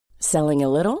Selling a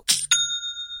little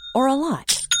or a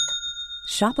lot?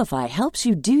 Shopify helps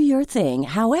you do your thing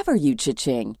however you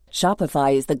cha-ching.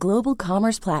 Shopify is the global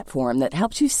commerce platform that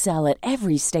helps you sell at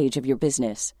every stage of your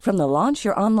business. From the launch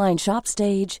your online shop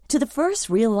stage to the first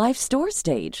real-life store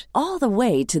stage, all the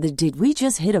way to the did we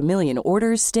just hit a million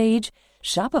orders stage.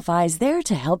 Shopify is there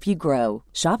to help you grow.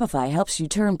 Shopify helps you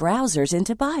turn browsers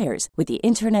into buyers with the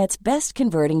internet's best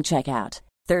converting checkout.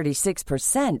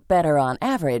 36% better on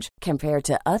average compared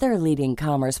to other leading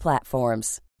commerce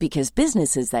platforms. Because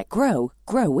businesses that grow,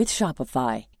 grow with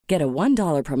Shopify. Get a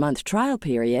 $1 per month trial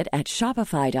period at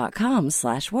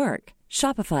shopify.com/work.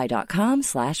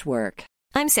 Shopify.com/work.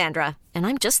 I'm Sandra, and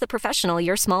I'm just the professional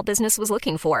your small business was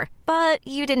looking for. But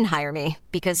you didn't hire me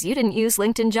because you didn't use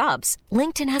LinkedIn Jobs.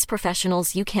 LinkedIn has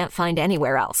professionals you can't find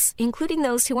anywhere else, including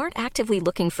those who aren't actively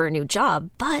looking for a new job,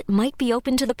 but might be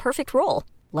open to the perfect role,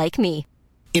 like me.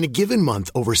 In a given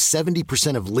month, over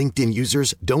 70% of LinkedIn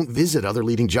users don't visit other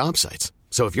leading job sites.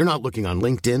 So if you're not looking on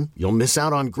LinkedIn, you'll miss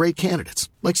out on great candidates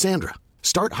like Sandra.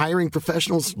 Start hiring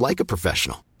professionals like a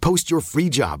professional. Post your free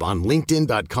job on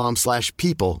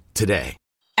linkedin.com/people today.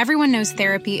 Everyone knows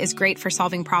therapy is great for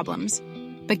solving problems,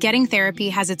 but getting therapy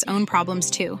has its own problems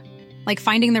too, like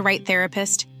finding the right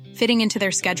therapist, fitting into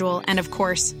their schedule, and of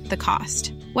course, the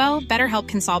cost. Well, BetterHelp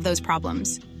can solve those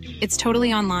problems. It's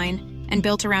totally online and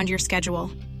built around your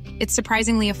schedule. It's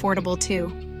surprisingly affordable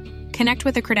too. Connect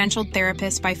with a credentialed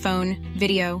therapist by phone,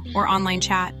 video, or online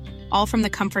chat, all from the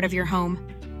comfort of your home.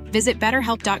 Visit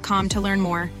BetterHelp.com to learn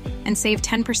more and save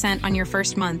 10% on your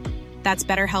first month. That's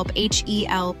BetterHelp,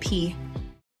 H-E-L-P.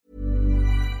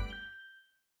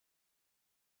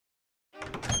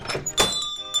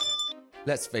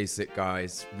 Let's face it,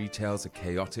 guys, retail's a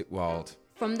chaotic world.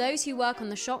 From those who work on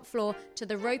the shop floor to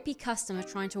the ropey customer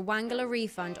trying to wangle a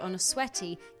refund on a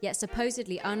sweaty yet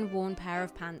supposedly unworn pair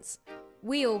of pants.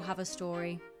 We all have a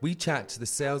story. We chat to the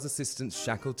sales assistants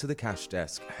shackled to the cash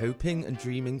desk, hoping and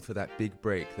dreaming for that big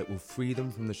break that will free them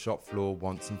from the shop floor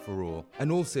once and for all.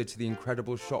 And also to the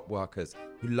incredible shop workers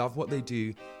who love what they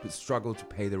do but struggle to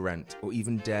pay the rent or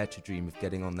even dare to dream of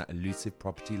getting on that elusive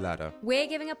property ladder. We're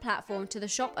giving a platform to the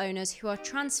shop owners who are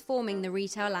transforming the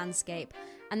retail landscape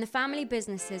and the family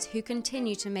businesses who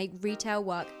continue to make retail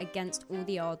work against all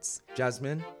the odds.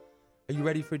 Jasmine, are you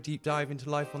ready for a deep dive into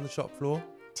life on the shop floor?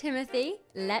 Timothy,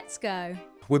 let's go.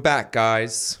 We're back,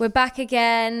 guys. We're back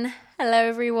again. Hello,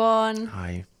 everyone.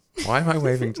 Hi. Why am I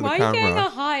waving to the Why camera? are you getting a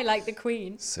hi like the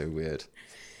Queen? So weird.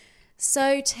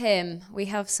 So, Tim, we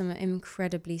have some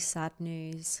incredibly sad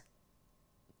news.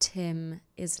 Tim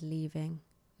is leaving.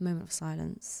 Moment of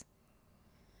silence.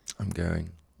 I'm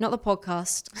going. Not the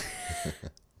podcast.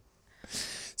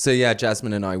 So yeah,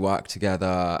 Jasmine and I work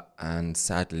together, and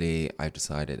sadly, I've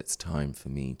decided it's time for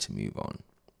me to move on.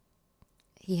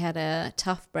 He had a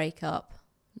tough breakup.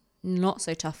 Not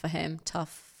so tough for him,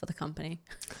 tough for the company.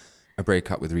 A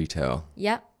breakup with retail.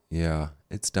 Yep. Yeah,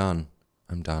 it's done.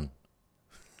 I'm done.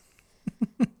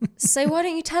 So why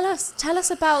don't you tell us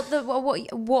about the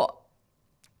what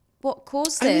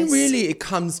caused this? I mean, really, it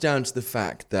comes down to the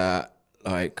fact that,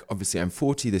 like, obviously I'm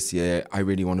 40 this year. I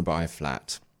really want to buy a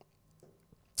flat.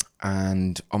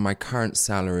 And on my current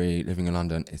salary, living in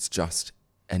London, it's just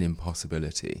an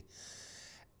impossibility.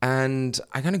 And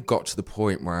I kind of got to the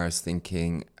point where I was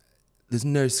thinking, there's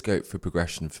no scope for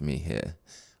progression for me here.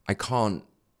 I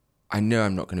know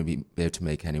I'm not going to be able to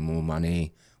make any more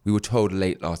money. We were told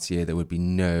late last year there would be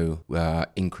no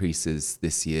increases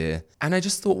this year. And I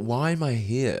just thought, why am I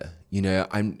here? You know,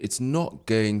 it's not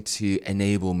going to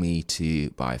enable me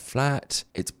to buy a flat.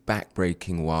 It's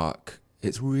backbreaking work.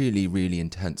 It's really, really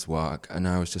intense work. And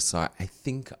I was just like, I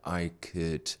think I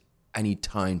need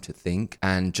time to think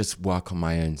and just work on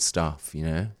my own stuff, you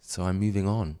know? So I'm moving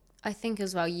on. I think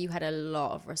as well, you had a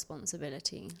lot of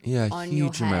responsibility on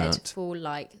huge your head amount. for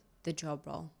like the job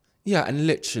role. Yeah, and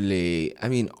literally, I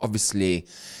mean, obviously,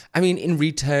 in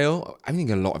retail, I think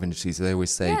a lot of industries, they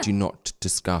always say, do not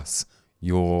discuss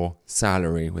your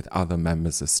salary with other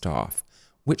members of staff,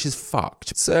 which is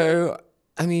fucked. So,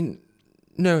 I mean,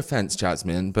 no offense,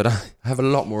 Jasmine, but I have a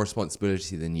lot more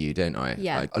responsibility than you, don't I?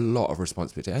 Yeah. Like, a lot of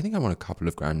responsibility. I think I want a couple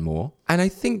of grand more. And I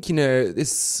think, you know,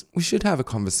 we should have a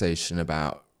conversation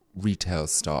about retail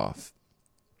staff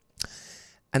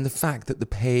and the fact that the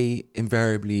pay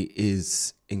invariably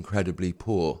is incredibly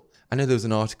poor. I know there was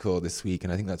an article this week,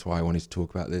 and I think that's why I wanted to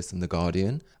talk about this in The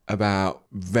Guardian, about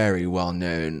very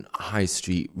well-known high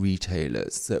street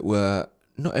retailers that were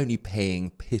not only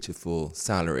paying pitiful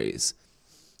salaries,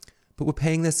 but were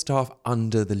paying their staff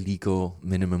under the legal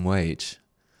minimum wage.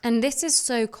 And this is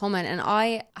so common, and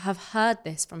I have heard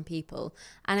this from people,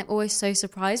 and I'm always so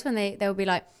surprised when they'll be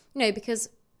like, you know, because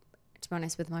to be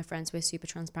honest, with my friends, we're super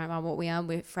transparent about what we earn.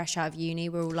 We're fresh out of uni.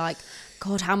 We're all like,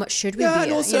 God, how much should we be? Yeah,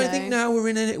 and also you I think now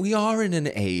we are in an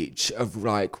age of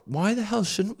like, why the hell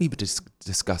shouldn't we be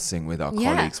discussing with our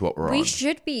colleagues what we're on? We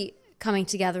should be coming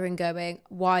together and going,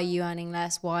 why are you earning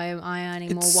less? Why am I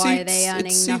earning more? Why are they earning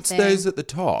nothing? It suits those at the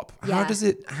top. Yeah.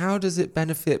 How does it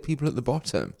benefit people at the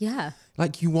bottom? Yeah.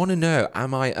 Like, you want to know,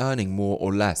 am I earning more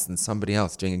or less than somebody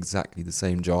else doing exactly the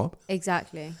same job?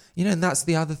 Exactly. You know, and that's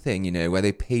the other thing, you know, where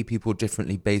they pay people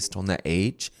differently based on their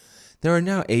age. There are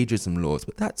now ageism laws,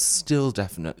 but that's still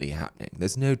definitely happening.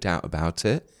 There's no doubt about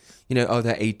it. You know, oh,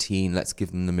 they're 18, let's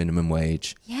give them the minimum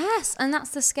wage. Yes, and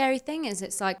that's the scary thing is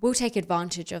it's like, we'll take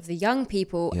advantage of the young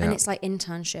people and it's like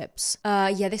internships.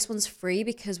 This one's free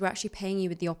because we're actually paying you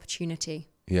with the opportunity.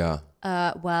 Yeah.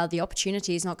 Well, the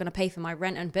opportunity is not going to pay for my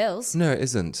rent and bills. No, it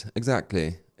isn't.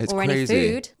 Exactly. It's or crazy.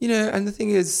 any food. You know, and the thing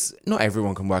is, not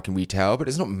everyone can work in retail, but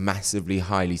it's not massively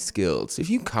highly skilled. So if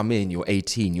you come in, you're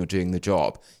 18, you're doing the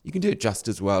job, you can do it just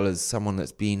as well as someone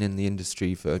that's been in the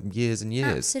industry for years and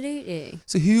years. Absolutely.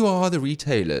 So who are the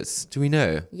retailers? Do we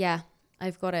know? Yeah,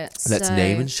 I've got it. Let's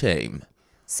name and shame.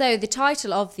 So the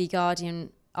title of the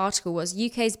Guardian article was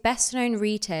UK's best known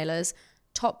retailers,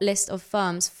 top list of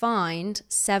firms fined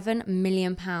 £7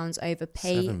 million over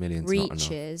pay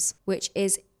breaches, which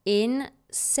is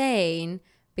insane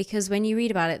because when you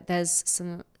read about it, there's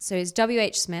some. So it's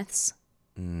WH Smith's.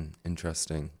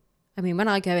 Interesting. I mean, when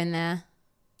I go in there,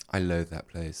 I loathe that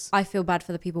place. I feel bad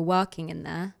for the people working in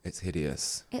there. It's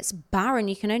hideous. It's barren.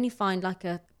 You can only find like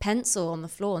a pencil on the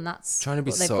floor, and that's Trying to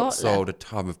be what they've got sold there. a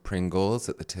tub of Pringles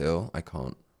at the till. I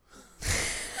can't.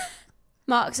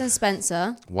 Marks and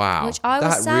Spencer. Wow. Which I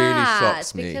was that sad really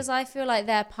shocks me. because I feel like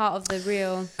they're part of the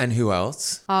real And who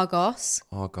else? Argos.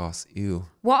 Argos, ew.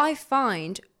 What I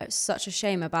find such a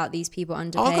shame about these people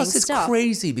underpaying Argos is stuff.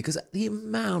 crazy because the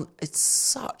amount, it's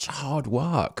such hard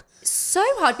work. So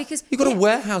hard because You've got a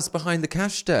warehouse behind the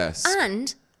cash desk.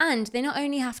 and they not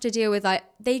only have to deal with like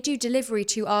they do delivery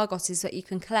to Argoses that you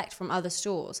can collect from other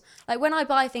stores. Like when I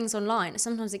buy things online,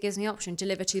 sometimes it gives me the option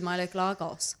deliver to my local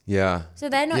Argos. Yeah. So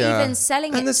they're not even selling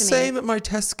it to me. And the same at my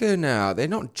Tesco now. They're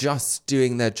not just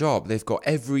doing their job. They've got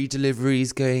every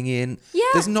deliveries going in. Yeah.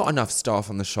 There's not enough staff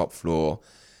on the shop floor.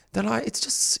 They're like,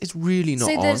 it's really not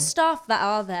so on. the staff that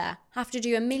are there have to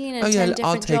do 1,010,000 different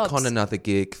I'll jobs. take on another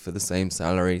gig for the same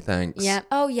salary, thanks. Yeah.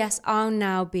 Oh yes, I'll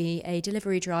now be a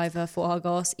delivery driver for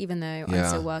Argos, even though I'm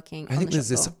still working. I think there's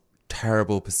this this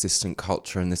terrible, persistent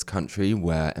culture in this country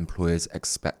where employers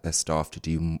expect their staff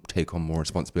to take on more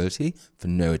responsibility for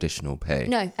no additional pay.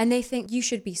 No, and they think you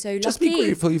should be so lucky. Just be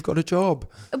grateful you've got a job.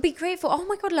 Be grateful. Oh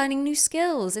my God, learning new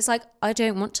skills. It's like, I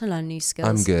don't want to learn new skills.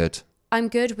 I'm good. I'm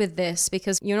good with this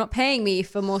because you're not paying me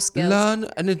for more skills. Learn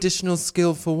an additional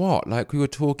skill for what? Like we were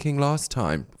talking last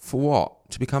time. For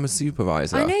what? To become a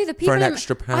supervisor? I know the people for an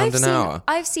extra pound an hour.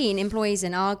 I've seen employees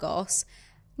in Argos.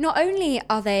 Not only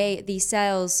are they the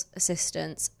sales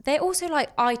assistants, they're also like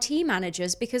IT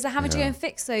managers because they're having to go and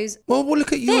fix those. Well,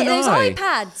 look at you and those I.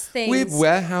 iPads things. We're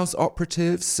warehouse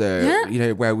operatives, so you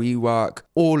know where we work.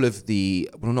 All of the,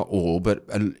 well, not all, but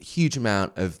a huge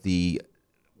amount of the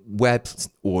web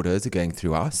orders are going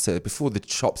through us. So before the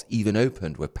shops even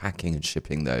opened, we're packing and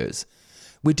shipping those.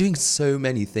 We're doing so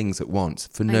many things at once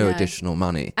for no additional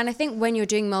money. And I think when you're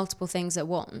doing multiple things at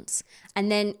once,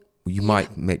 and then you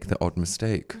might make the odd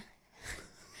mistake.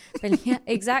 But yeah,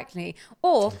 exactly.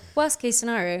 Or worst case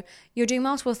scenario, you're doing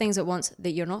multiple things at once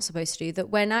that you're not supposed to do. That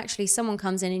when actually someone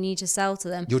comes in and you need to sell to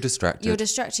them, you're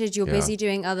distracted. You're busy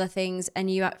doing other things, and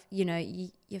you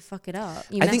fuck it up.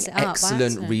 You mess it up.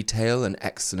 Excellent retail and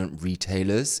excellent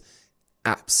retailers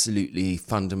absolutely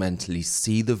fundamentally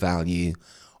see the value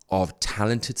of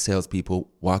talented salespeople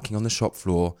working on the shop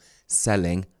floor,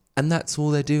 selling, and that's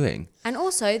all they're doing. And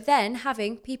also then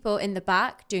having people in the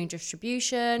back doing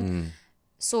distribution,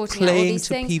 sorting out all Playing these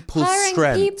to things, people's hiring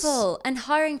strengths. people and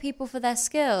hiring people for their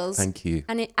skills. Thank you.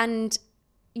 And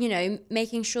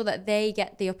making sure that they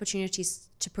get the opportunities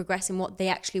to progress in what they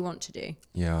actually want to do.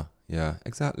 Yeah,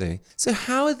 exactly. So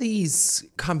how are these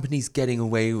companies getting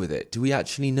away with it? Do we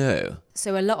actually know?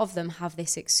 So a lot of them have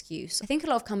this excuse. I think a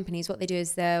lot of companies, what they do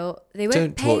is they won't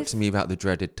Don't pay. talk to me about the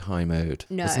dreaded time owed.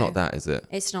 No. It's not that, is it?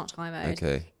 It's not time owed.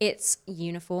 Okay. It's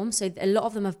uniform. So a lot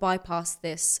of them have bypassed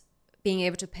this being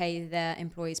able to pay their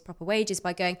employees proper wages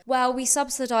by going, well, we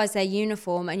subsidise their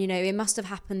uniform and, it must have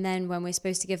happened then when we're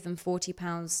supposed to give them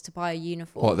 £40 to buy a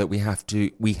uniform. What, that we have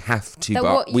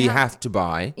to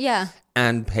buy Yeah.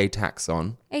 and pay tax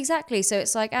on. Exactly. So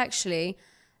it's like actually...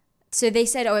 So they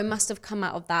said, it must have come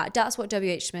out of that. That's what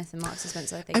WH Smith and Marks and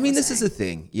Spencer, I think. I mean, this is the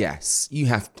thing. Yes, you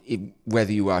have to,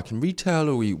 whether you work in retail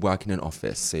or you work in an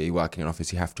office. So you work in an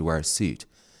office, you have to wear a suit.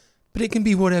 But it can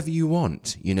be whatever you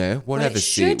want, you know, whatever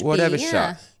suit, whatever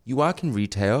shirt. You work in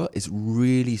retail, it's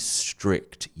really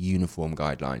strict uniform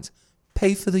guidelines.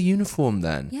 Pay for the uniform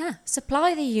then. Yeah,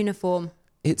 supply the uniform.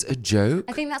 It's a joke.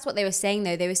 I think that's what they were saying,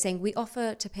 though. They were saying, we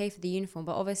offer to pay for the uniform,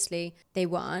 but obviously they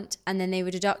weren't. And then they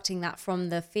were deducting that from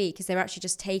the fee because they were actually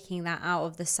just taking that out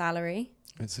of the salary.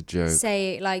 It's a joke.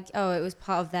 Say, like, oh, it was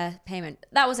part of their payment.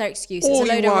 That was their excuse. Or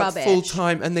it's a load of rubbish. full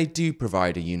time and they do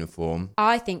provide a uniform.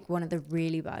 I think one of the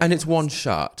really bad And it's one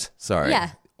shirt. Sorry.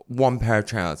 Yeah. One pair of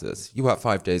trousers. You work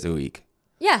 5 days a week.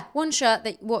 Yeah, one shirt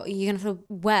that you're going to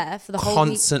wear for the whole week.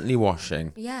 Constantly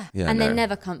washing. Yeah. And they're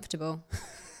never comfortable.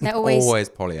 They're always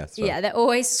polyester. Yeah, they're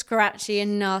always scratchy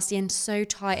and nasty and so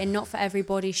tight and not for every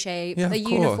body shape. Yeah, the of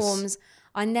course. uniforms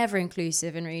are never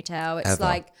inclusive in retail. It's Ever.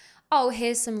 like, oh,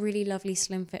 here's some really lovely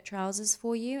slim fit trousers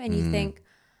for you. And you think,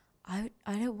 I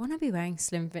don't want to be wearing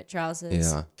slim fit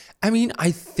trousers. Yeah. I mean,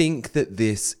 I think that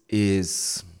this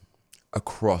is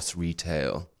across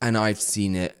retail. And I've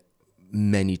seen it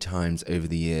many times over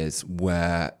the years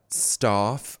where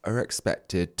staff are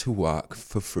expected to work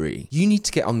for free. You need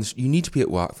to you need to be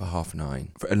at work for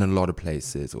 9:30 in a lot of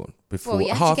places, or before Well, you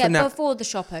have half to an get hour. before the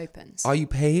shop opens. Are you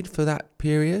paid for that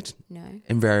period? No.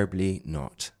 Invariably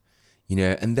not. You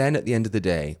know, and then at the end of the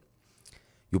day,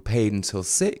 you're paid until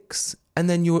 6, and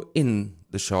then you're in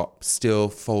the shop still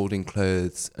folding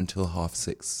clothes until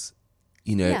 6:30.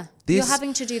 You know, Yeah, you're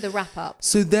having to do the wrap up.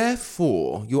 So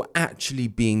therefore, you're actually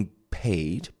being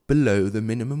paid below the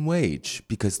minimum wage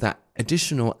because that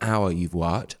additional hour you've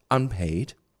worked,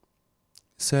 unpaid.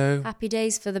 So Happy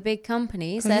days for the big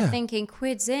companies. They're thinking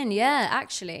quids in. Yeah,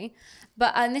 actually.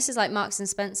 But, and this is like Marks and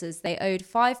Spencer's. They owed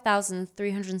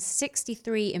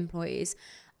 5,363 employees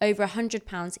over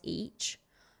 £100 each.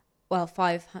 Well,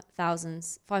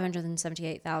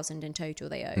 578,000 in total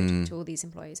they owed to all these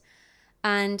employees.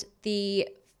 And they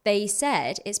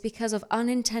said it's because of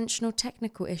unintentional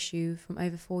technical issue from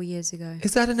over 4 years ago.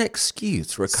 is that an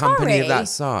excuse for a company of that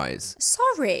size?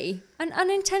 Sorry, an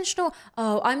unintentional.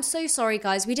 Oh, I'm so sorry,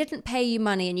 guys. We didn't pay you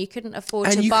money and you couldn't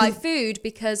afford to buy food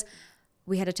because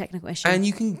we had a technical issue. And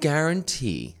you can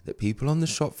guarantee that people on the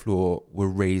shop floor were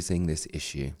raising this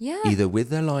issue. Yeah. Either with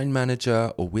their line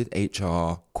manager or with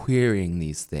HR, querying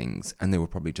these things, and they were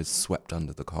probably just swept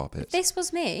under the carpet. If this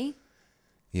was me,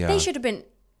 Yeah. they should have been,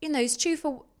 those 2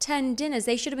 for 10 dinners,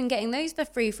 they should have been getting those for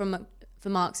free for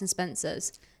Marks and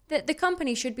Spencer's. The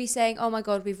company should be saying, oh my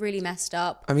God, we've really messed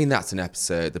up. I mean, that's an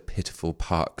episode, the pitiful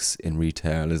pucks in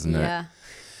retail, isn't it? Yeah.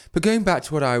 But going back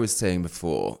to what I was saying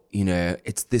before,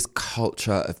 it's this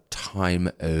culture of time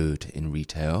owed in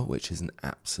retail, which is an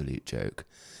absolute joke.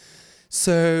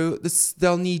 So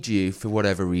they'll need you for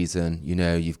whatever reason.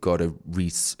 You've got a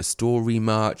store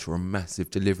remarch or a massive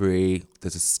delivery.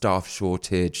 There's a staff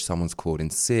shortage. Someone's called in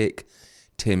sick.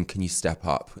 Tim, can you step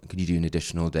up? Can you do an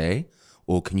additional day?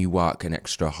 Or can you work an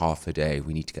extra half a day?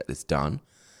 We need to get this done.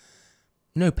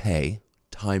 No pay,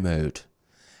 time owed.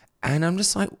 And I'm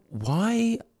just like,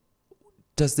 why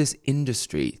does this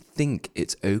industry think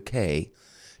it's okay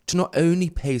to not only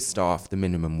pay staff the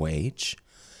minimum wage,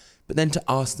 but then to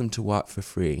ask them to work for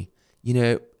free?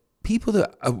 People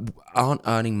that aren't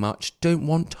earning much don't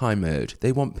want time owed.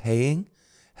 They want paying.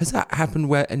 Has that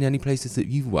happened in any places that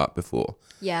you've worked before?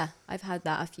 Yeah, I've had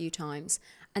that a few times.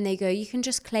 And they go, you can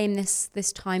just claim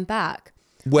this time back.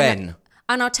 When?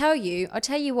 And I'll tell you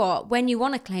what, when you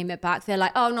want to claim it back, they're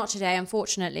like, oh, not today.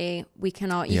 Unfortunately, you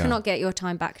cannot get your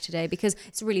time back today because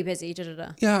it's really busy.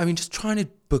 Yeah, I mean, just trying to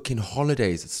book in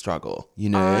holidays is a struggle,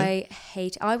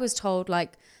 I was told,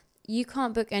 like, you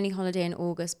can't book any holiday in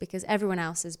August because everyone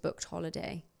else has booked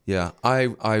holiday. Yeah,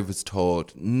 I was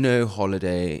told no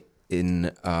holiday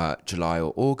in July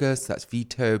or August. That's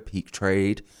veto, peak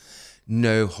trade.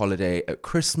 No holiday at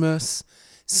Christmas.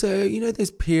 So,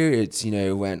 there's periods,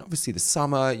 when obviously the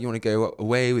summer, you want to go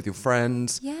away with your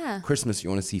friends. Yeah. Christmas, you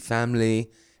want to see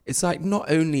family. It's like, not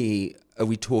only are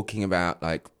we talking about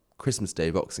like Christmas Day,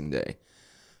 Boxing Day,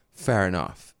 fair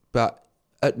enough. But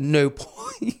at no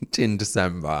point in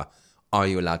December are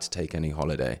you allowed to take any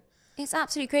holiday. It's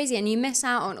absolutely crazy. And you miss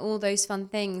out on all those fun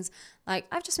things. Like,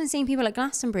 I've just been seeing people at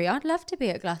Glastonbury. I'd love to be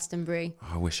at Glastonbury.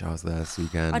 Oh, I wish I was there this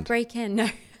weekend. I'd break in. No.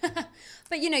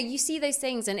 But, you see those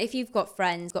things. And if you've got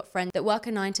friends that work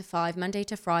a 9 to 5, Monday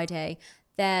to Friday,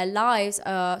 their lives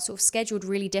are sort of scheduled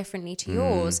really differently to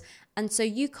yours. And so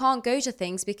you can't go to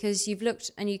things because you've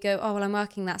looked and you go, oh, well, I'm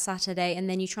working that Saturday. And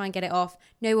then you try and get it off.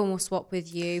 No one will swap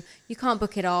with you. You can't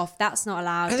book it off. That's not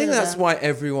allowed. I think that's why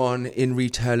everyone in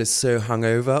retail is so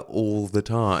hungover all the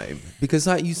time. Because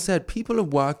like you said, people are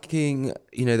working,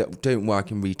 that don't work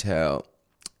in retail.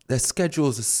 Their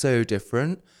schedules are so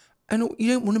different. And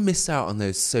you don't want to miss out on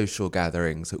those social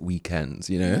gatherings at weekends,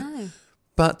 you know? No.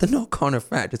 But the knock-on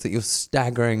effect is that you're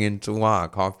staggering into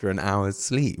work after an hour's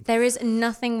sleep. There is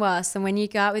nothing worse than when you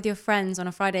go out with your friends on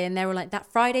a Friday and they're all like, that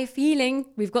Friday feeling,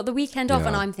 we've got the weekend off. Yeah.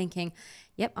 And I'm thinking,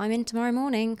 yep, I'm in tomorrow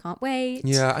morning, can't wait.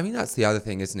 Yeah, I mean, that's the other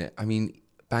thing, isn't it? I mean,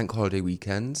 bank holiday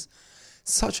weekends,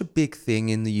 such a big thing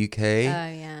in the UK. Oh,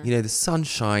 yeah. You know, the sun's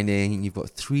shining, you've got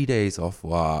 3 days off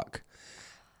work.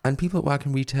 And people that work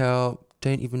in retail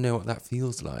don't even know what that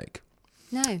feels like.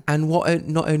 No. And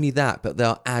not only that, but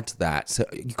they'll add that. So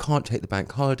you can't take the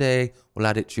bank holiday. We'll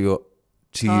add it to your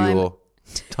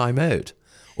time owed,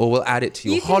 or we'll add it to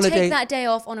your holiday. You can take that day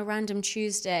off on a random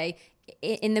Tuesday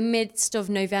in the midst of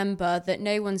November that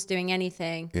no one's doing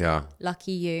anything. Yeah.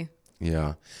 Lucky you.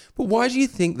 Yeah. But why do you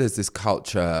think there's this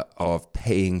culture of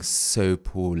paying so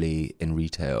poorly in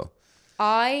retail?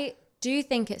 I do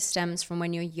think it stems from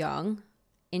when you're young,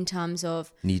 in terms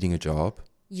of needing a job.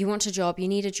 You want a job, you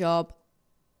need a job.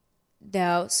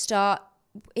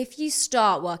 If you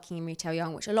start working in retail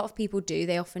young, which a lot of people do,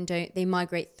 they often don't, they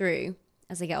migrate through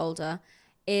as they get older,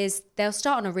 is they'll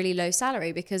start on a really low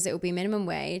salary because it will be minimum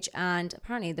wage. And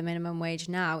apparently the minimum wage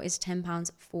now is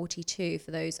 £10.42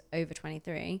 for those over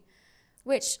 23,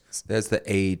 which... There's the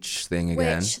age thing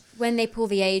again. Which, when they pull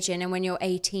the age in and when you're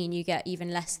 18, you get even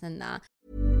less than that.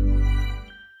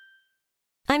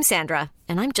 I'm Sandra,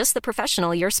 and I'm just the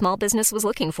professional your small business was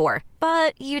looking for.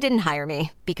 But you didn't hire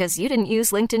me because you didn't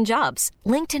use LinkedIn Jobs.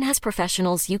 LinkedIn has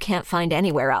professionals you can't find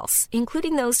anywhere else,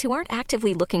 including those who aren't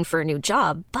actively looking for a new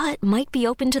job, but might be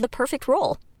open to the perfect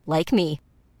role, like me.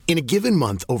 In a given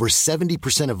month, over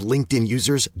 70% of LinkedIn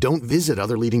users don't visit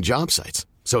other leading job sites.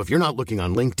 So if you're not looking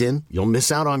on LinkedIn, you'll miss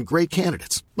out on great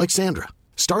candidates like Sandra.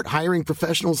 Start hiring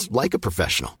professionals like a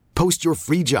professional. Post your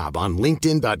free job on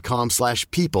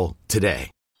linkedin.com/people today.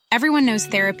 Everyone knows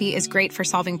therapy is great for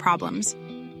solving problems,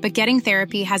 but getting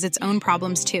therapy has its own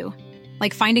problems too,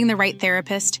 like finding the right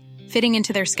therapist, fitting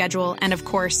into their schedule, and of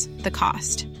course, the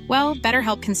cost. Well,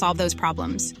 BetterHelp can solve those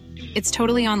problems. It's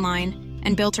totally online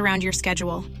and built around your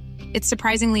schedule. It's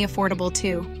surprisingly affordable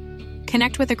too.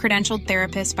 Connect with a credentialed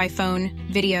therapist by phone,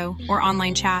 video, or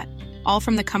online chat, all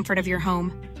from the comfort of your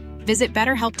home. Visit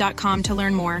BetterHelp.com to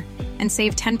learn more and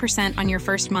save 10% on your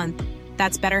first month.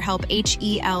 That's BetterHelp,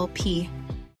 H-E-L-P.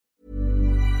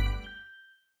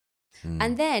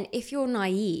 And then if you're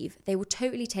naive, they will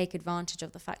totally take advantage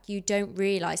of the fact you don't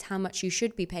realise how much you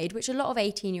should be paid, which a lot of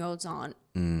 18-year-olds aren't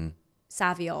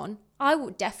savvy on. I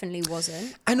definitely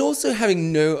wasn't. And also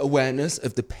having no awareness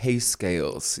of the pay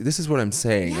scales. This is what I'm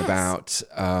saying about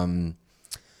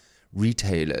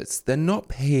retailers. They're not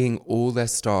paying all their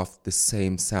staff the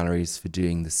same salaries for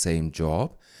doing the same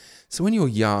job. So when you're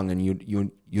young and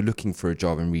you're looking for a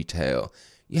job in retail,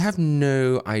 you have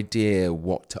no idea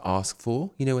what to ask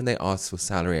for. You know, when they ask for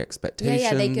salary expectations.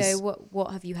 Yeah, they go,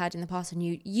 what have you had in the past? And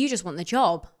you just want the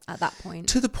job at that point.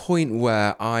 To the point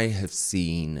where I have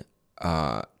seen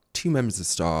two members of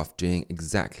staff doing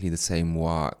exactly the same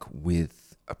work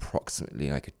with approximately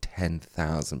like a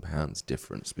 £10,000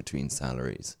 difference between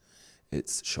salaries.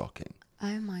 It's shocking.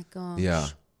 Oh my gosh.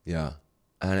 Yeah.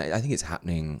 And I think it's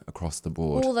happening across the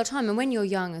board. All the time. And when you're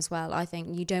young as well, I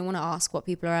think you don't want to ask what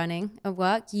people are earning at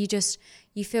work. You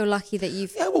feel lucky that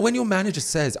you've... Yeah, well, when your manager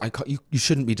says, you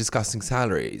shouldn't be discussing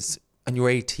salaries, and you're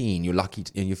 18, you're lucky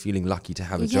and you're feeling lucky to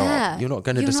have a job, you're not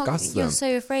going to discuss them. You're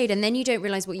so afraid. And then you don't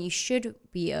realise what you should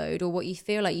be owed or what you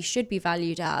feel like you should be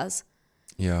valued as.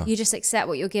 Yeah. You just accept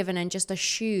what you're given and just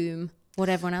assume what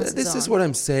everyone else is on. This is what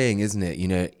I'm saying, isn't it? You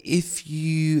know,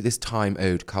 this time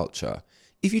owed culture...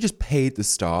 If you just paid the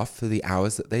staff for the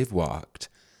hours that they've worked,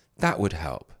 that would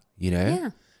help, you know? Yeah.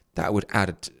 That would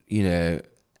add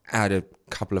a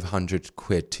couple of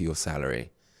 £100 to your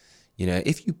salary. You know,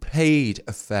 if you paid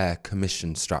a fair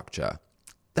commission structure,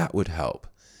 that would help.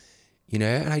 You know,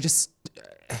 and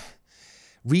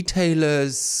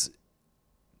retailers,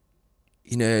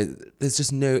 you know, there's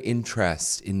just no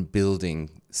interest in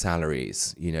building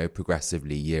salaries, you know,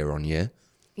 progressively year on year.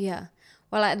 Yeah.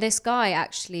 Well, this guy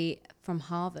actually from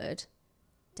Harvard,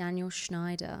 Daniel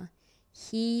Schneider,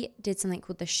 he did something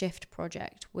called the Shift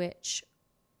Project, which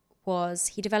was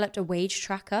he developed a wage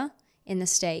tracker in the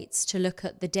States to look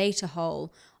at the data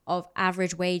hole of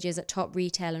average wages at top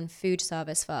retail and food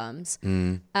service firms.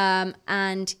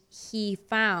 And he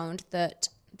found that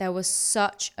there was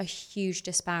such a huge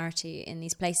disparity in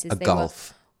these places. They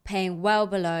gulf. Were paying well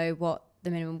below what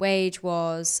the minimum wage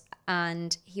was.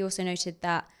 And he also noted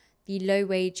that the low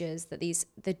wages, that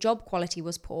the job quality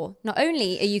was poor. Not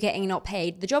only are you getting not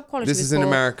paid, the job quality was poor. This is in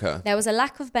America. There was a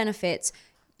lack of benefits.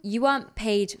 You weren't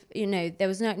paid, there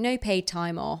was no paid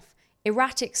time off,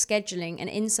 erratic scheduling and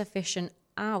insufficient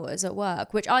hours at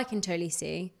work, which I can totally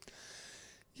see.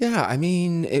 Yeah, I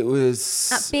mean, it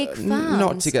was... At big firms.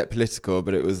 Not to get political,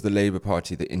 but it was the Labour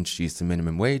Party that introduced the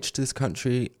minimum wage to this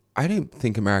country. I don't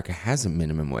think America has a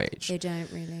minimum wage. They don't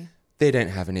really. They don't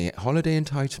have any holiday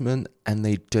entitlement, and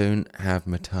they don't have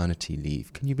maternity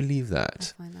leave. Can you believe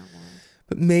that? I find that wild.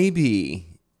 But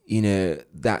maybe, you know,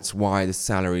 that's why the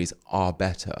salaries are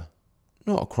better.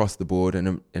 Not across the board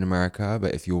in America,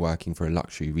 but if you're working for a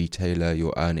luxury retailer,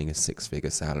 you're earning a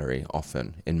 6-figure salary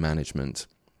often in management.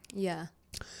 Yeah.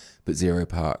 But 0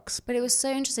 perks. But it was so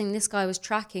interesting. This guy was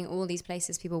tracking all these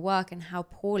places people work and how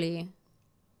poorly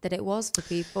that it was for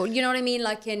people. You know what I mean?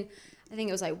 Like I think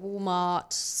it was like Walmart,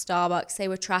 Starbucks, they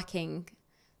were tracking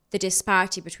the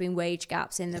disparity between wage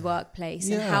gaps in the workplace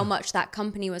and how much that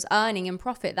company was earning in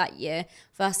profit that year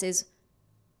versus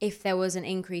if there was an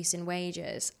increase in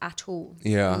wages at all,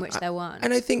 in which there weren't.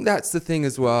 And I think that's the thing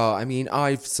as well. I mean,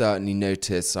 I've certainly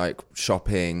noticed, like,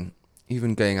 shopping,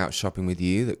 even going out shopping with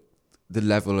you, that the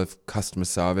level of customer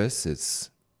service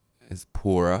is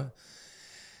poorer.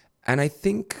 And I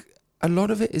think a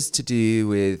lot of it is to do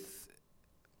with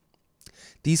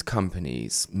these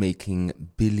companies making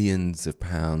billions of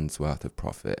pounds worth of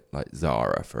profit, like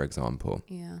Zara, for example.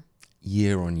 Yeah.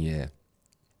 Year on year,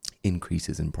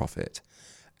 increases in profit.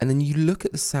 And then you look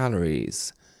at the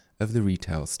salaries of the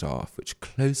retail staff, which are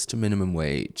close to minimum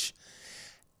wage,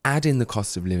 add in the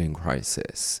cost of living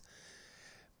crisis.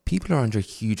 People are under a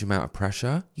huge amount of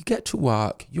pressure. You get to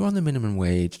work, you're on the minimum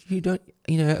wage,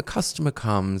 a customer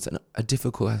comes, and a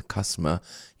difficult customer,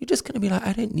 you're just going to be like,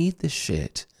 I don't need this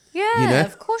shit. Yeah,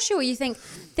 of course you will. You think,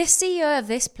 this CEO of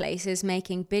this place is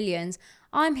making billions,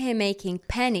 I'm here making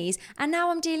pennies, and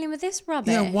now I'm dealing with this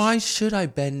rubbish. Yeah, why should I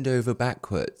bend over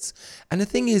backwards? And the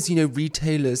thing is,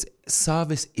 retailers,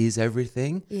 service is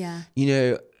everything. Yeah.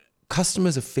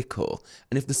 Customers are fickle,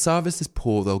 and if the service is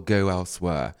poor, they'll go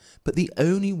elsewhere. But the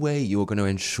only way you're going to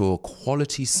ensure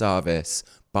quality service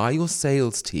by your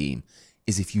sales team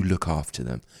is if you look after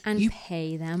them. And you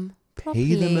pay them properly.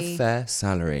 Pay them a fair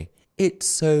salary. It's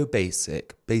so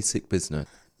basic business.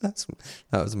 That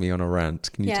was me on a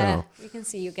rant. Can you tell? Yeah, you can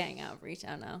see you're getting out of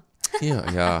retail now.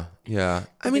 Yeah.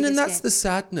 I mean, and that's the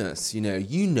sadness.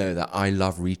 You know that I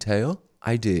love retail.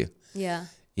 I do. Yeah.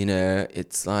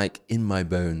 It's like in my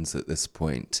bones at this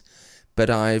point. But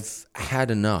I've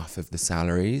had enough of the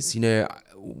salaries.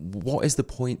 What is the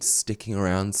point sticking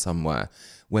around somewhere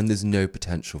when there's no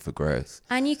potential for growth?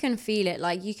 And you can feel it.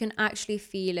 Like, you can actually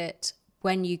feel it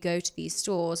when you go to these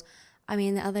stores. I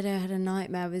mean, the other day I had a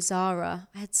nightmare with Zara.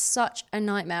 I had such a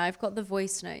nightmare. I've got the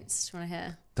voice notes. Do you want to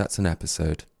hear? That's an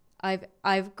episode.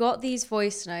 I've got these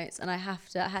voice notes, and I had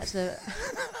to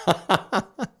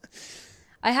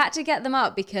I had to get them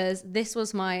up because this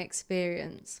was my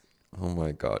experience. Oh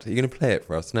my God. Are you going to play it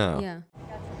for us now? Yeah.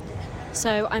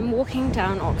 So I'm walking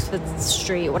down Oxford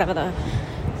Street, whatever the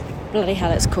bloody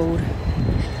hell it's called.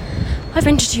 I've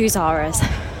been to 2 Zaras.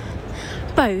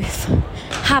 Both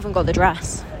haven't got the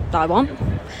dress that I want.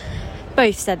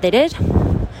 Both said they did.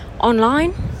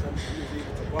 Online.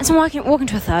 And so I'm walking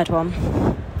to a third one.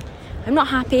 I'm not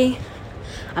happy.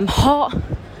 I'm hot.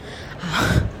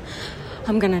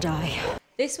 I'm going to die.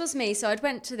 This was me. So I'd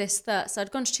went to so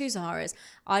I'd gone to 2 Zaras.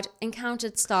 I'd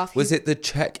encountered staff. Was it the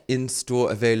check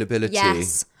in-store availability?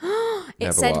 Yes.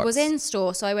 It said works. Was in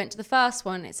store. So I went to the first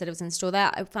one. It said it was in store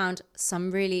there. I found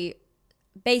some really,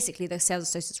 basically the sales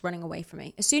associates running away from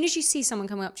me. As soon as you see someone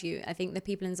coming up to you, I think the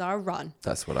people in Zara run.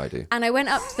 That's what I do. And I went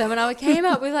up to them and I came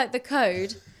up with like the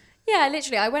code. Yeah,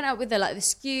 literally. I went up with the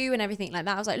SKU and everything like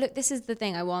that. I was like, look, this is the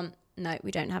thing I want. No,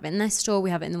 we don't have it in this store. We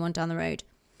have it in the one down the road.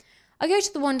 I go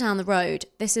to the one down the road.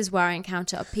 This is where I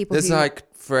encounter people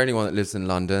for anyone that lives in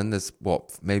London, there's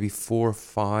maybe 4 or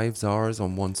 5 Zaras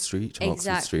on one street, on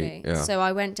Oxford Street. Yeah. So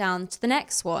I went down to the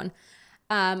next one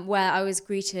where I was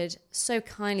greeted so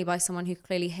kindly by someone who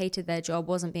clearly hated their job,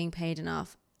 wasn't being paid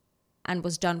enough, and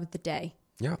was done with the day.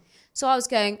 Yeah. So I was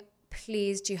going,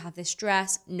 please, do you have this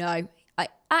dress? No.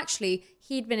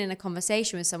 He'd been in a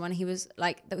conversation with someone he was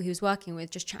working with,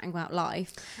 just chatting about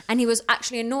life, and he was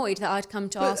actually annoyed that I'd come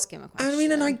to ask him a question. I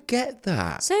mean, and I get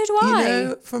that. So do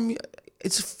I.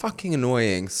 It's fucking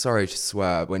annoying. Sorry to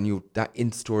swear. When that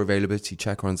in-store availability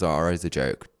checker on Zara is a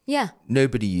joke. Yeah.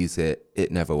 Nobody uses it.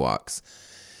 It never works.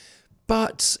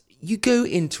 But you go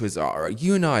into a Zara.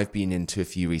 You and I have been into a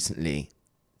few recently.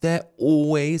 They're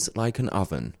always like an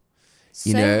oven.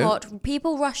 Hot,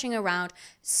 people rushing around,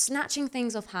 snatching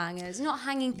things off hangers, not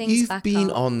hanging things back up. You've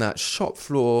been on that shop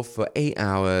floor for 8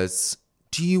 hours.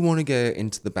 Do you want to go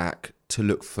into the back to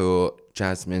look for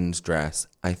Jasmine's dress?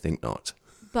 I think not.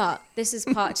 But this is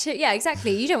part 2. Yeah,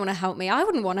 exactly. You don't want to help me. I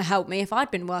wouldn't want to help me if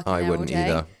I'd been working there all day. I wouldn't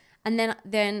either. And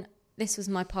then this was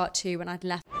my part 2 when I'd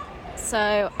left.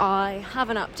 So I have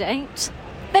an update.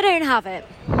 They don't have it.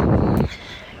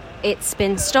 It's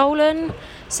been stolen,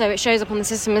 so it shows up on the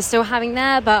system as still having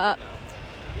there, but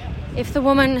if the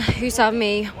woman who served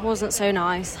me wasn't so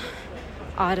nice,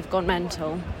 I'd have gone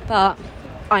mental. But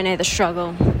I know the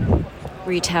struggle.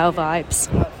 Retail vibes.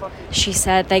 She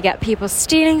said they get people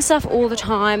stealing stuff all the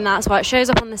time, that's why it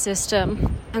shows up on the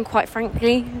system. And quite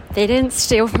frankly, they didn't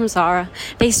steal from Zara,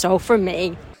 they stole from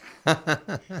me.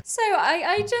 So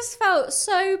I just felt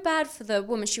so bad for the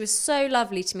woman. She was so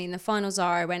lovely to me in the final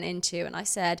Zara I went into, and I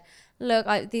said, look,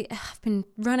 I've been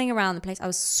running around the place. I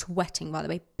was sweating, by the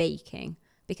way, baking,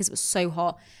 because it was so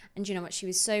hot. And you know what? She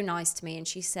was so nice to me, and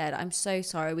she said, I'm so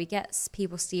sorry. We get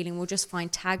people stealing. We'll just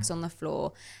find tags on the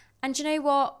floor. And you know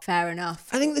what? Fair enough.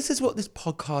 I think this is what this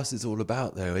podcast is all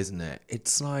about, though, isn't it?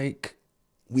 It's like,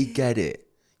 we get it.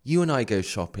 You and I go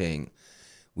shopping.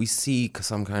 We see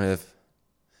some kind of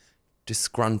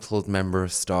disgruntled member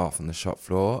of staff on the shop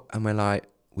floor, and we're like,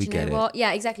 we get it. What?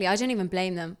 Yeah, exactly. I don't even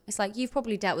blame them. It's like, you've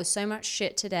probably dealt with so much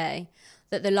shit today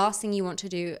that the last thing you want to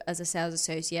do as a sales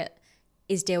associate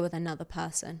is deal with another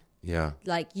person. Yeah.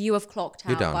 Like, you have clocked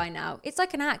out by now. It's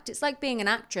like an act. It's like being an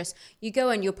actress. You go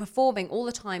and you're performing all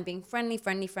the time, being friendly,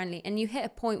 and you hit a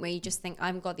point where you just think, I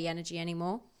haven't got the energy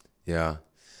anymore. Yeah.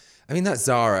 I mean, that's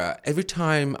Zara. Every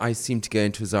time I seem to go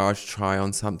into a Zara to try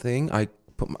on something,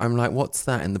 I'm like, what's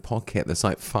that in the pocket? There's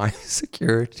like 5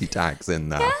 security tags in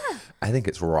there. Yeah. I think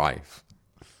it's rife.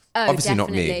 Oh, obviously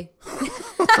definitely. Not me.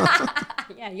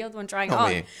 Yeah, you're the one trying on.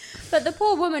 Me. But the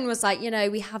poor woman was like,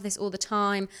 we have this all the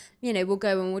time. We'll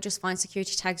go and we'll just find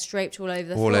security tags draped all over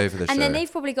the floor. All over the show. And then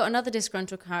they've probably got another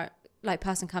disgruntled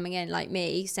person coming in, like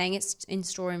me, saying it's in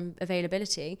store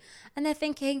availability. And they're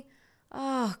thinking,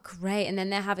 oh, great. And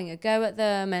then they're having a go at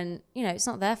them. And, it's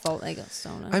not their fault they got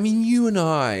stolen. I mean, you and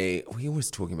I, we always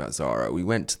talking about Zara. We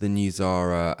went to the new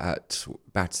Zara at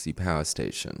Battersea Power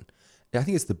Station. I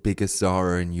think it's the biggest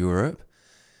Zara in Europe.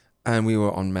 And we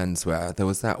were on menswear. There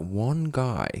was that one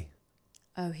guy.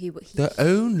 Oh, he the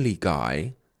only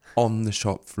guy on the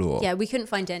shop floor. Yeah, we couldn't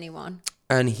find anyone.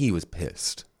 And he was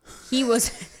pissed.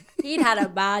 He'd had a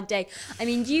bad day. I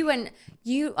mean,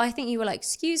 I think you were like,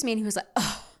 excuse me. And he was like,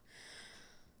 oh.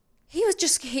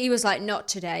 He was like, not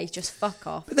today, just fuck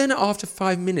off. But then after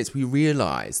 5 minutes, we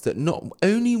realised that not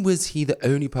only was he the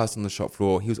only person on the shop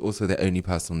floor, he was also the only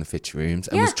person on the fitting rooms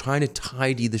and was trying to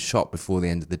tidy the shop before the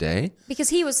end of the day. Because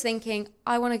he was thinking,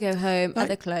 I want to go home at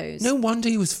the close. No wonder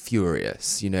he was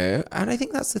furious, And I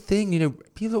think that's the thing,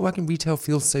 people that work in retail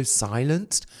feel so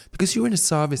silenced because you're in a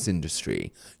service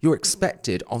industry. You're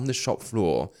expected on the shop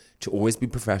floor to always be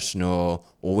professional,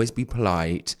 always be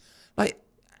polite. Like,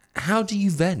 how do you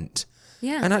vent?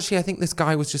 Yeah. And actually, I think this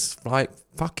guy was just like,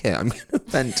 fuck it, I'm going to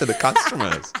vent to the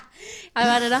customers. I've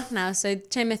had enough now. So,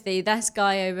 Timothy, this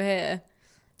guy over here,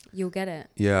 you'll get it.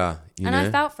 Yeah.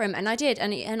 I felt for him, and I did.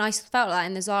 And I felt like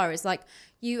in the Zara, it's like,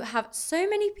 you have so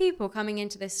many people coming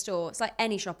into this store. It's like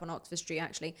any shop on Oxford Street,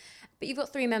 actually. But you've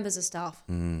got 3 members of staff.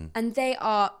 And they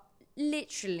are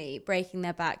literally breaking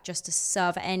their back just to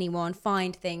serve anyone,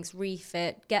 find things,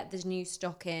 refit, get the new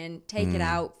stock in, take it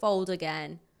out, fold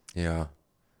again. Yeah.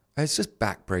 It's just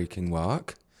back-breaking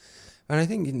work. And I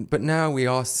think, but now we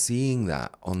are seeing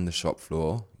that on the shop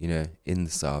floor, in the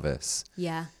service.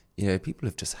 Yeah. People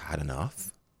have just had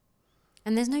enough.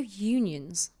 And there's no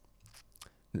unions.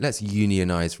 Let's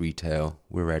unionize retail.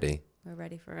 We're ready. We're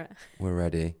ready for it. We're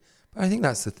ready. But I think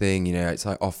that's the thing, it's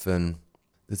like often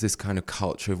there's this kind of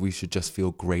culture of we should just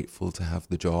feel grateful to have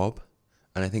the job.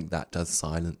 And I think that does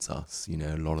silence us,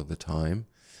 a lot of the time.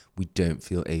 We don't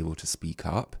feel able to speak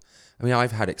up. I mean,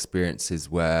 I've had experiences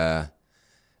where,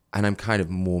 and I'm kind of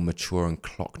more mature and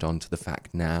clocked onto the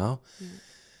fact now,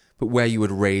 but where you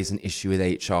would raise an issue with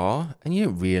HR and you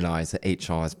don't realise that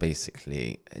HR is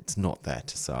basically, it's not there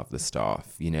to serve the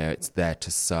staff, it's there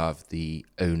to serve the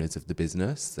owners of the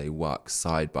business. They work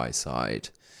side by side,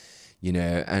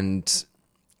 and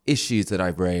issues that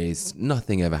I've raised,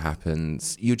 nothing ever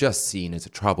happens. You're just seen as a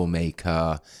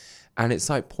troublemaker. And it's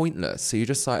like pointless. So you're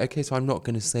just like, okay, so I'm not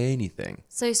going to say anything.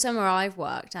 So somewhere I've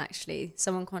worked, actually,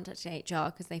 someone contacted HR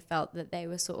because they felt that they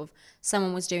were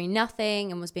someone was doing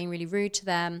nothing and was being really rude to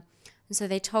them. And so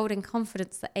they told in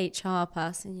confidence the HR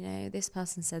person, this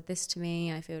person said this to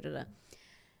me, I feel that.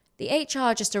 The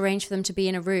HR just arranged for them to be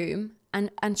in a room and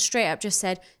straight up just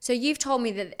said, so you've told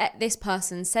me that this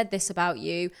person said this about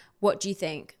you. What do you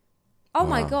think? Oh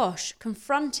my gosh,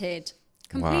 confronted,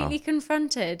 completely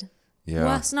confronted. Yeah.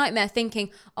 Worst nightmare, thinking,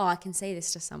 I can say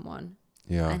this to someone.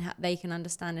 Yeah. And they can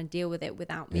understand and deal with it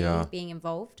without me being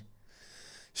involved.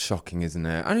 Shocking, isn't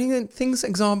it? I mean,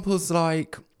 examples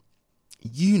like,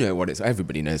 you know what it's,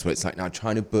 everybody knows what it's like now,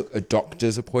 trying to book a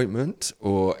doctor's appointment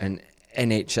or an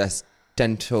NHS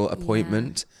dental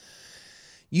appointment. Yeah.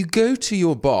 You go to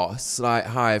your boss, like,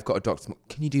 hi, I've got a doctor's,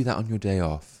 can you do that on your day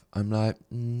off? I'm like,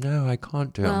 no, I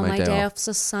can't do it on my day off. My day off's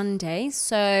a Sunday,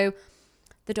 so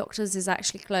the doctor's is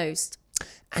actually closed.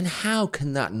 And how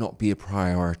can that not be a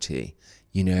priority?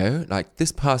 You know, like,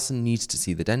 this person needs to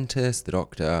see the dentist, the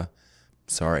doctor.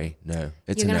 Sorry, no,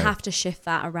 it's You're going to have to shift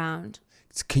that around.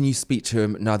 Can you speak to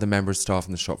another member of staff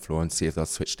on the shop floor and see if they'll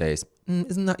switch days?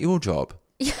 Isn't that your job?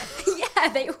 Yeah,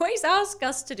 they always ask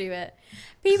us to do it.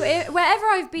 People, wherever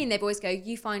I've been, they've always go,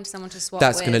 you find someone to swap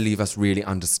That's with. going to leave us really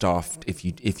understaffed if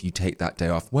you take that day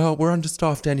off. Well, we're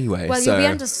understaffed anyway. Well, you'll be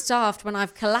understaffed when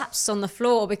I've collapsed on the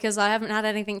floor because I haven't had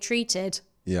anything treated.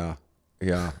 Yeah.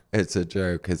 It's a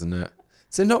joke, isn't it?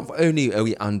 So not only are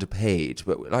we underpaid,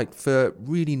 but like for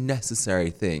really necessary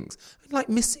things, like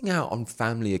missing out on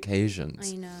family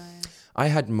occasions. I know. I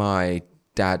had my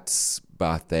dad's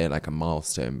birthday, like a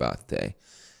milestone birthday,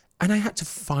 and I had to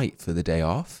fight for the day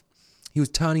off. He was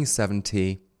turning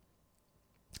 70.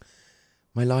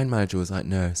 My line manager was like,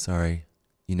 no, sorry,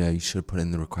 you should have put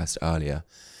in the request earlier.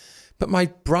 But my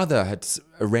brother had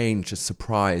arranged a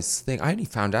surprise thing. I only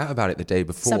found out about it the day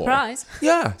before. Surprise?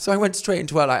 Yeah. So I went straight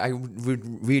into it. Like, I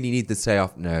would really need this day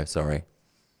off. No, sorry.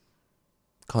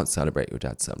 Can't celebrate your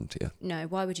dad's 70th. No,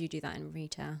 why would you do that in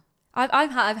retail?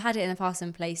 I've had it in the past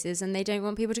in places and they don't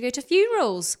want people to go to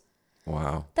funerals.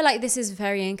 Wow. They're like, this is a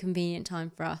very inconvenient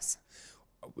time for us.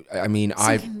 I mean,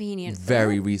 I've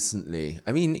very recently,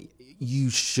 I mean, you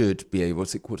should be able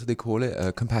to, what do they call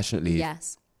it? Compassionate leave.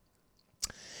 Yes.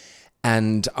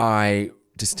 And I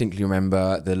distinctly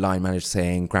remember the line manager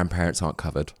saying grandparents aren't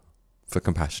covered for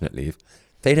compassionate leave.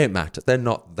 They don't matter. They're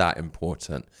not that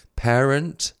important.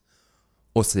 Parent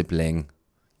or sibling,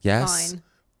 yes. Fine.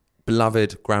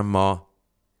 Beloved grandma.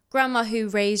 Grandma who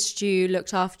raised you,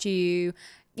 looked after you,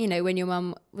 when your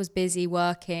mum was busy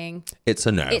working. It's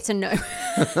a no. It's a no.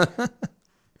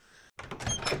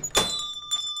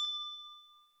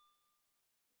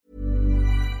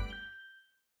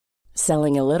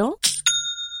 Selling a little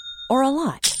or a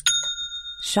lot?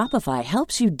 Shopify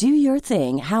helps you do your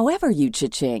thing however you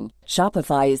cha-ching.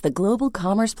 Shopify is the global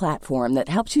commerce platform that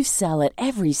helps you sell at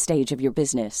every stage of your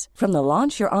business. From the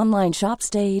launch your online shop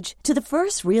stage to the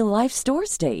first real life store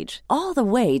stage, all the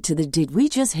way to the did we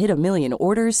just hit a million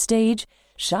orders stage.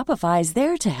 Shopify is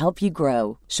there to help you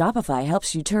grow. Shopify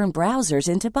helps you turn browsers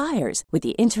into buyers with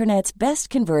the internet's best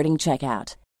converting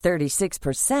checkout.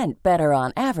 36% better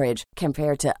on average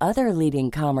compared to other leading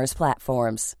commerce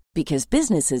platforms. Because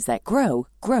businesses that grow,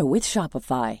 grow with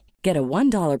Shopify. Get a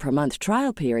 $1 per month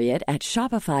trial period at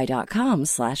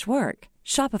shopify.com/work.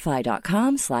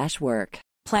 Shopify.com/work.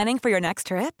 Planning for your next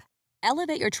trip?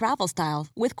 Elevate your travel style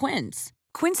with Quince.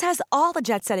 Quince has all the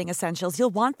jet-setting essentials you'll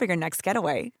want for your next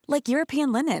getaway, like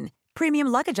European linen, premium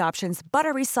luggage options,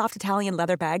 buttery soft Italian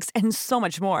leather bags, and so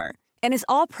much more. And is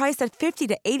all priced at 50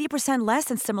 to 80% less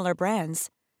than similar brands.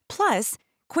 Plus,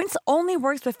 Quince only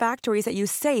works with factories that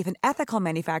use safe and ethical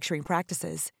manufacturing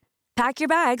practices. Pack your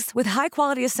bags with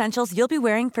high-quality essentials you'll be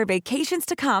wearing for vacations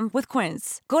to come with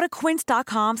Quince. Go to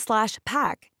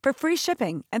quince.com/pack for free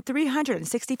shipping and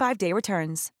 365-day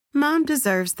returns. Mom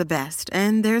deserves the best,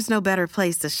 and there's no better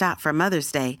place to shop for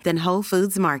Mother's Day than Whole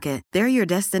Foods Market. They're your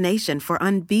destination for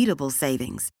unbeatable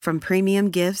savings, from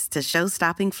premium gifts to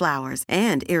show-stopping flowers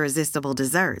and irresistible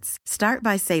desserts. Start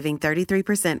by saving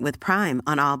 33% with Prime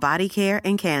on all body care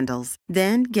and candles.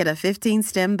 Then get a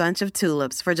 15-stem bunch of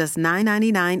tulips for just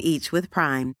 $9.99 each with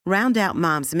Prime. Round out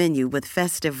Mom's menu with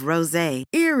festive rosé,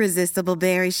 irresistible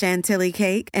berry chantilly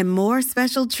cake, and more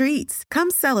special treats. Come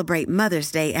celebrate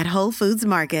Mother's Day at Whole Foods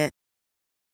Market.